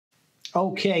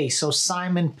Okay, so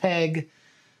Simon Pegg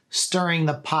stirring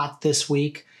the pot this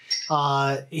week.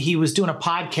 He was doing a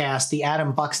podcast, the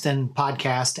Adam Buxton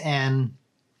podcast, and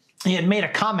he had made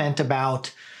a comment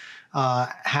about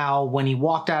how when he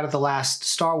walked out of the last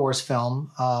Star Wars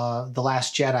film, The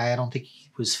Last Jedi, I don't think he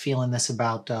was feeling this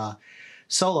about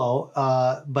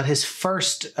Solo, but his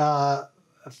first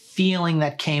feeling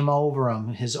that came over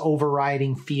him, his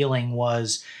overriding feeling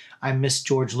was, I miss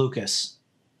George Lucas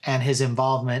and his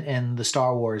involvement in the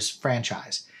Star Wars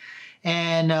franchise.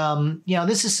 And,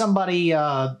 this is somebody,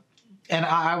 and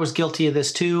I was guilty of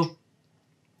this too,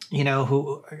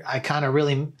 who I kind of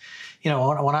really,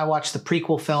 when I watched the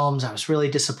prequel films, I was really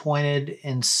disappointed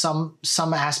in some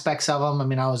aspects of them. I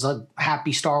mean, I was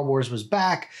happy Star Wars was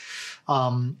back.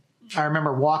 I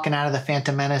remember walking out of The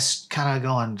Phantom Menace kind of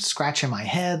going, scratching my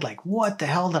head, like, what the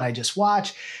hell did I just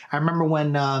watch? I remember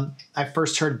when I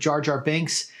first heard Jar Jar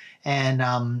Binks and,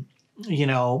 moya,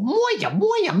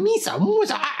 misa,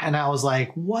 musa. And I was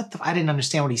like, what? I didn't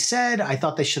understand what he said. I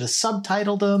thought they should have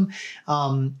subtitled him.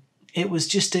 It was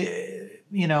just,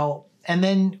 and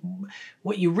then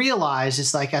what you realize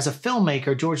is, like, as a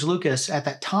filmmaker, George Lucas at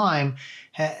that time,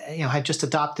 had just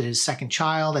adopted his second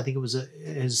child. I think it was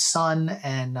his son,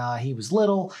 and he was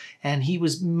little, and he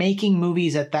was making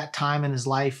movies at that time in his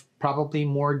life, probably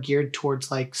more geared towards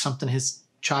like something his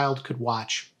child could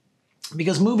watch,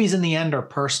 because movies in the end are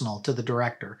personal to the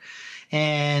director.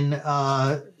 And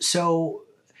so,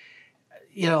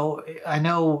 I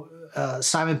know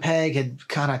Simon Pegg had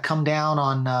kind of come down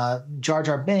on Jar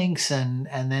Jar Binks,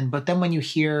 but then when you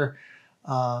hear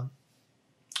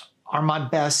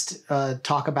Armand Best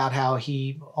talk about how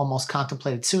he almost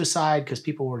contemplated suicide because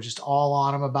people were just all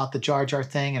on him about the Jar Jar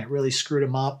thing, and it really screwed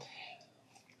him up.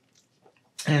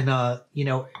 And,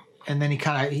 and then he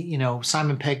kind of,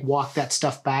 Simon Pegg walked that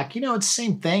stuff back. It's the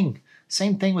same thing.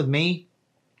 Same thing with me.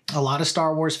 A lot of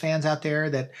Star Wars fans out there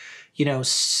that,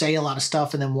 say a lot of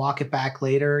stuff and then walk it back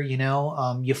later.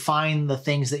 You find the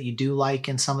things that you do like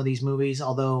in some of these movies,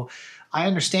 although I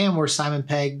understand where Simon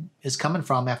Pegg is coming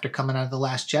from after coming out of The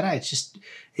Last Jedi.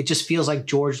 It just feels like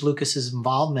George Lucas's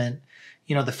involvement,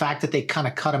 the fact that they kind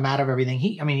of cut him out of everything.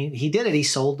 He did it. He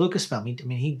sold Lucasfilm.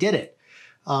 He did it.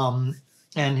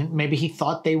 And maybe he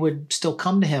thought they would still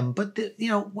come to him. But,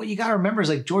 what you got to remember is,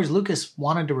 like, George Lucas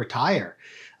wanted to retire.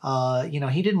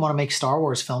 He didn't want to make Star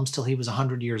Wars films till he was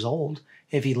 100 years old,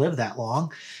 if he lived that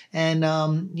long. And,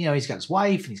 he's got his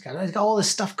wife and he's got all this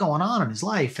stuff going on in his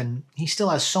life. And he still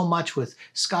has so much with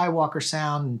Skywalker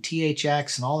Sound and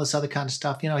THX and all this other kind of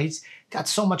stuff. He's got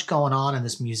so much going on in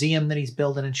this museum that he's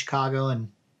building in Chicago. And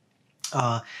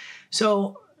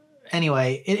so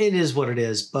anyway, it is what it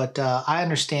is. But I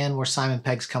understand where Simon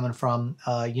Pegg's coming from.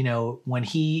 When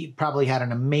he probably had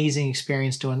an amazing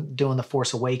experience doing The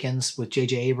Force Awakens with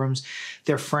J.J. Abrams.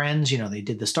 They're friends. They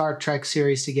did the Star Trek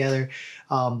series together,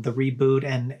 the reboot.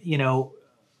 And,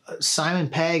 Simon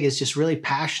Pegg is just really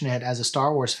passionate as a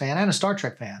Star Wars fan and a Star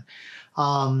Trek fan.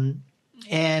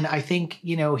 And I think,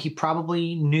 he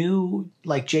probably knew,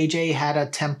 like, JJ had a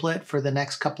template for the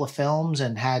next couple of films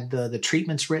and had the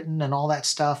treatments written and all that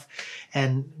stuff.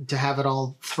 And to have it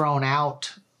all thrown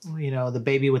out, the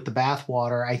baby with the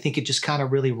bathwater, I think it just kind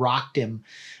of really rocked him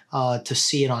to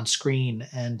see it on screen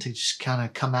and to just kind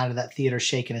of come out of that theater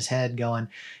shaking his head going,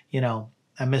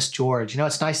 I miss George.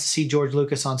 It's nice to see George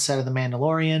Lucas on set of The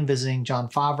Mandalorian, visiting Jon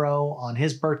Favreau on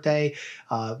his birthday.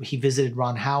 He visited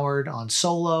Ron Howard on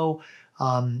Solo.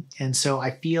 And so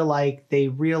I feel like they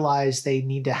realize they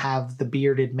need to have the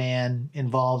bearded man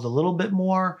involved a little bit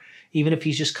more, even if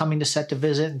he's just coming to set to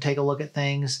visit and take a look at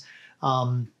things.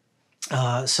 So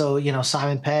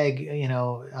Simon Pegg,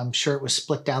 I'm sure it was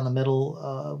split down the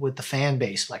middle with the fan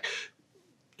base. Like,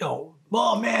 oh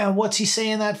man, what's he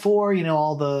saying that for?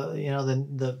 All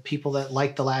the people that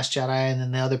liked The Last Jedi, and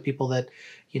then the other people that,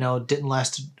 didn't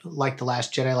like The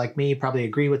Last Jedi like me probably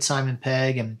agree with Simon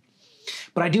Pegg.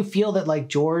 But I do feel that, like,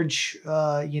 George,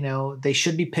 they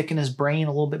should be picking his brain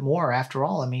a little bit more. After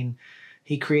all,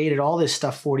 he created all this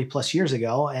stuff 40 plus years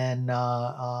ago and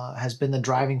has been the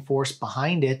driving force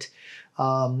behind it.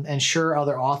 And sure,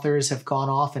 other authors have gone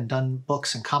off and done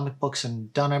books and comic books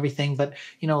and done everything. But,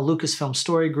 Lucasfilm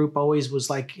Story Group always was,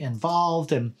 like,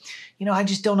 involved. And, I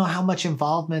just don't know how much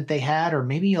involvement they had, or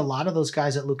maybe a lot of those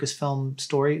guys at Lucasfilm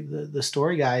Story, the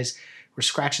story guys, were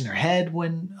scratching their head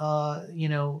when,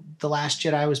 The Last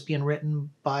Jedi was being written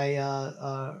by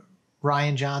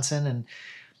Rian Johnson. And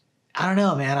I don't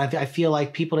know, man. I feel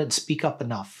like people didn't speak up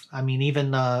enough.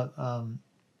 Even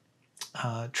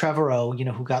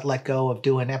Trevorrow, who got let go of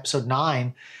doing episode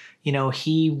 9,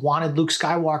 he wanted Luke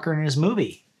Skywalker in his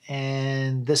movie.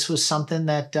 And this was something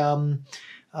that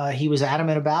he was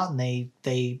adamant about, and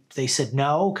they said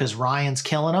no because Ryan's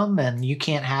killing him and you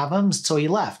can't have him. So he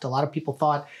left. A lot of people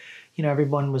thought,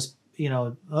 everyone was,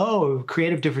 oh,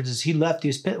 creative differences. He left.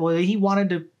 Well, he wanted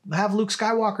to have Luke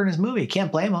Skywalker in his movie.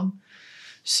 Can't blame him.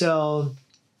 So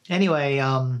anyway,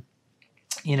 I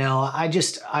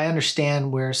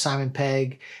understand where Simon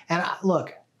Pegg, and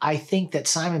look, I think that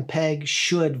Simon Pegg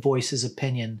should voice his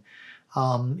opinion.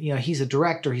 He's a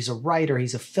director, he's a writer,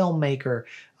 he's a filmmaker,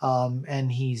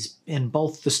 and he's in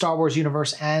both the Star Wars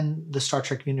universe and the Star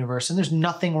Trek universe. And there's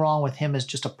nothing wrong with him as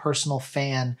just a personal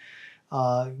fan,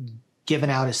 giving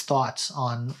out his thoughts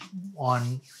on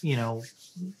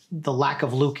the lack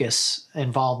of Lucas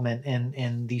involvement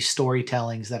in these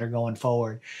storytellings that are going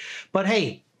forward. But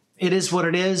hey, it is what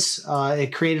it is.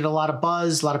 It created a lot of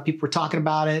buzz. A lot of people were talking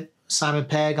about it. Simon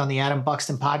Pegg on the Adam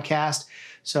Buxton podcast.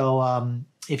 So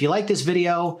if you like this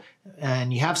video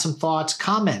and you have some thoughts,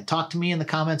 comment. Talk to me in the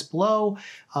comments below.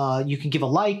 You can give a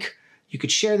like. You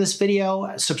could share this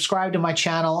video, subscribe to my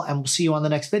channel, and we'll see you on the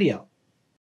next video.